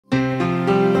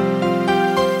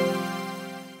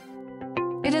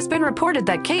been reported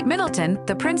that Kate Middleton,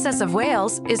 the Princess of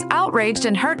Wales, is outraged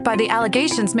and hurt by the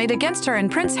allegations made against her in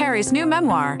Prince Harry's new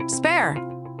memoir, Spare.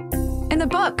 In the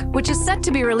book, which is set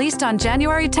to be released on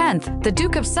January 10th, the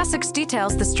Duke of Sussex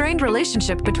details the strained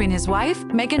relationship between his wife,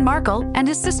 Meghan Markle, and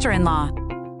his sister-in-law.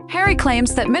 Harry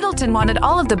claims that Middleton wanted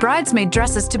all of the bridesmaid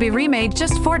dresses to be remade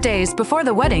just 4 days before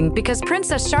the wedding because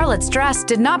Princess Charlotte's dress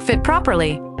did not fit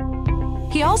properly.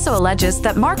 He also alleges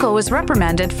that Markle was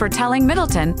reprimanded for telling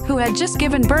Middleton, who had just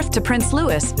given birth to Prince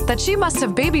Louis, that she must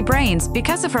have baby brains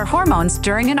because of her hormones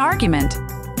during an argument.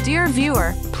 Dear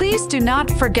viewer, please do not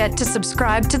forget to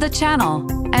subscribe to the channel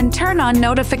and turn on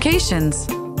notifications.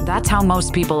 That's how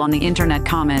most people on the internet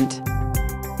comment.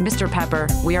 Mr. Pepper,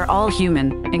 we are all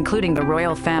human, including the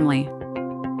royal family.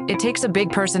 It takes a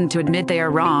big person to admit they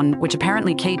are wrong, which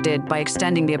apparently Kate did by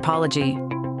extending the apology.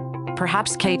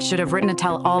 Perhaps Kate should have written a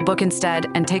tell-all book instead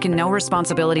and taken no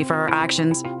responsibility for her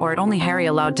actions, or only Harry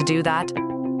allowed to do that?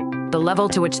 The level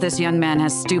to which this young man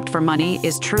has stooped for money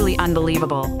is truly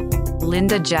unbelievable.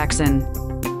 Linda Jackson.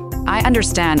 I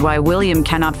understand why William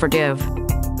cannot forgive.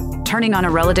 Turning on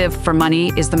a relative for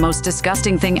money is the most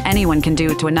disgusting thing anyone can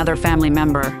do to another family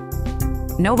member.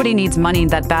 Nobody needs money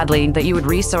that badly that you would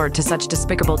resort to such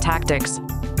despicable tactics.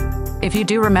 If you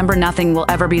do remember, nothing will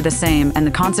ever be the same, and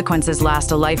the consequences last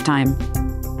a lifetime.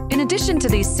 In addition to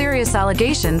these serious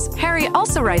allegations, Harry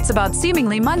also writes about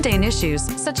seemingly mundane issues,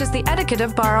 such as the etiquette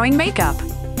of borrowing makeup.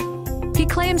 He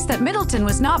claims that Middleton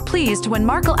was not pleased when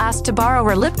Markle asked to borrow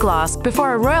her lip gloss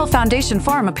before a Royal Foundation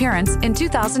Forum appearance in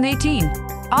 2018.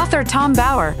 Author Tom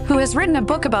Bower, who has written a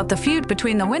book about the feud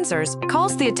between the Windsors,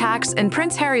 calls the attacks in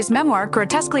Prince Harry's memoir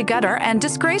grotesquely gutter and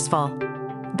disgraceful.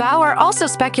 Bower also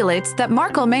speculates that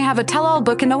Markle may have a tell-all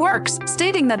book in the works,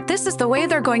 stating that this is the way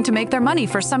they're going to make their money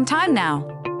for some time now.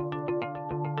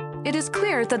 It is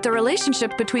clear that the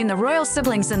relationship between the royal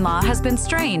siblings-in-law has been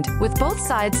strained, with both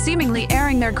sides seemingly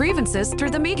airing their grievances through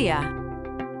the media.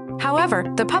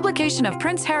 However, the publication of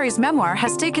Prince Harry's memoir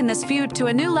has taken this feud to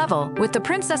a new level, with the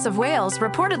Princess of Wales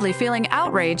reportedly feeling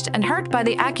outraged and hurt by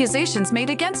the accusations made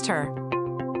against her.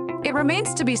 It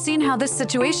remains to be seen how this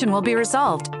situation will be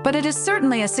resolved, but it is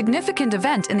certainly a significant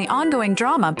event in the ongoing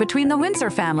drama between the Windsor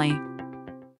family.